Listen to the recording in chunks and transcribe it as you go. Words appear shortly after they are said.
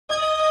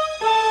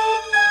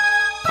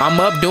I'm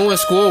up doing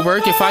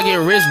schoolwork. If I get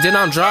rich, then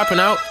I'm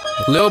dropping out.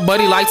 Lil'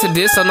 buddy like to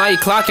diss, so now he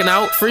clocking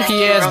out.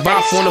 Freaky ass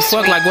bop wanna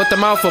fuck like what the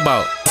mouth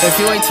about? If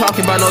you ain't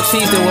talking about no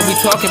cheese, then what we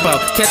talking about?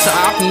 Catch a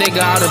op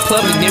nigga out in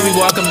public, then we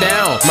walk him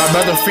down. My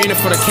brother Freena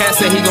for the cat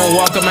said he gon'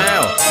 walk him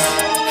out.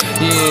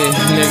 Yeah,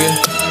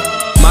 nigga.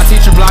 My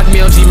teacher blocked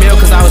me on Gmail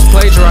cause I was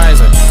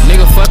plagiarizing.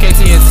 Nigga, fuck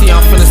AT&T,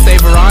 I'm finna stay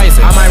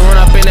Verizon. I might run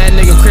up in that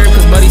nigga crib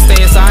cause buddy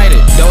stay inside it.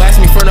 Don't ask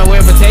me for no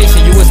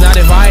invitation, you was not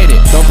invited.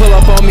 Don't pull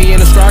up on me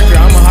in a striker,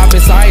 I'ma hop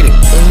inside it.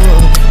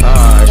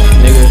 Alright,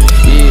 nigga,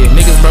 yeah.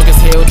 Niggas broke as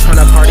hell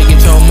tryna party,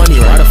 get your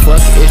money right. Why the fuck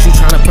is you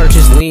tryna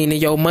purchase lean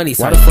in your money?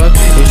 Why the fuck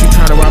is you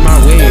tryna ride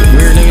my wave?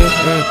 Weird nigga,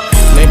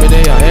 maybe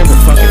they I ever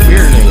fucking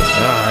fear nigga.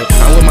 Alright,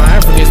 I'm with my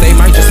Africans, they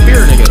might just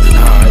spear nigga.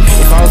 Alright,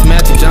 if I was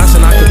Magic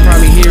Johnson, I could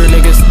probably hear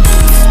niggas.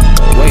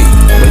 Wait,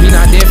 but he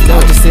not deaf though.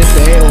 I just sit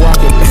there and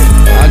walking.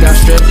 I got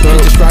stripped throat.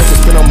 Just stripes to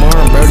spin on Mar.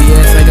 Brody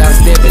ass ain't got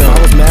stepped. If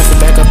I was master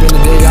back up in the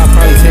day, I'd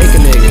probably take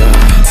a nigga.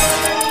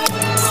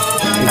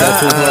 Is that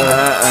too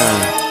far?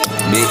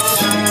 Bitch.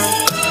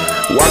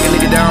 Walk a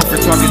nigga down for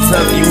talking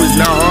tough, you is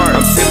not hard.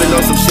 I'm sipping on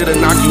some shit'll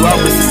knock you out,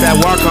 but it's that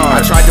walk hard.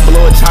 I tried to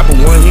blow a chop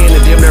with one hand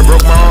and damn near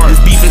broke my arm. This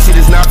beef and shit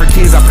is not for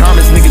kids, I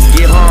promise niggas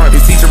get harmed.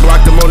 His teacher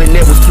blocked him on the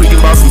net, was tweaking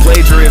about some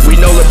plagiarism. We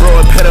know LeBro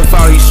a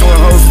pedophile, he's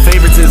showing hoes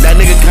favoritism. That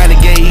nigga kinda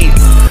gay,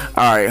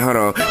 alright, hold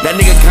on. That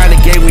nigga kinda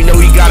gay, we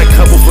know he got a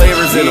couple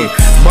flavors in him.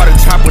 Bought a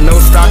chop with no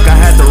stock, I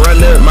had to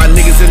run up. My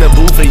niggas in the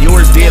booth and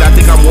yours dead, I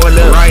think I'm one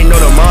up. I ain't know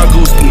the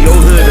mongoose through your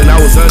hood and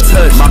I was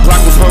untouched. My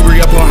Glock was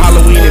hungry up on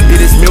Halloween and did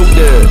his milk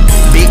dud.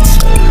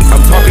 Bitch, I'm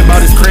talking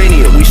about his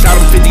cranium. We shot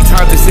him 50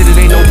 times, they said it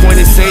ain't no point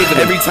in saving.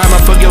 Every time I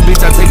fuck your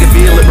bitch, I take a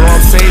bill, bro,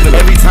 I'm saving.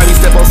 Every time he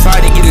step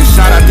outside, he get his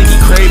shot, I think he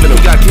craving him.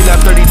 He got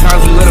kidnapped 30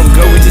 times, we let him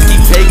go, we just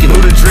keep taking him.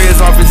 Blew the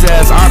dreads off his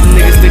ass, our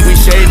niggas think we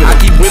shaving him. I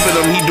keep whipping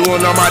him, he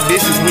doing all my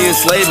dishes, we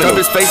enslaving him. Stuff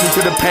his face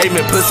into the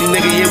pavement, pussy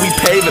nigga, yeah, we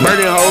paving him.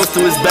 Burning holes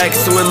through his back,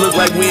 so it look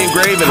like we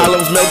engraving him.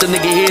 Hollows melt the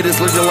nigga head, it's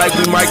looking like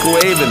we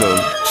microwaving him.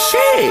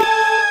 Shit.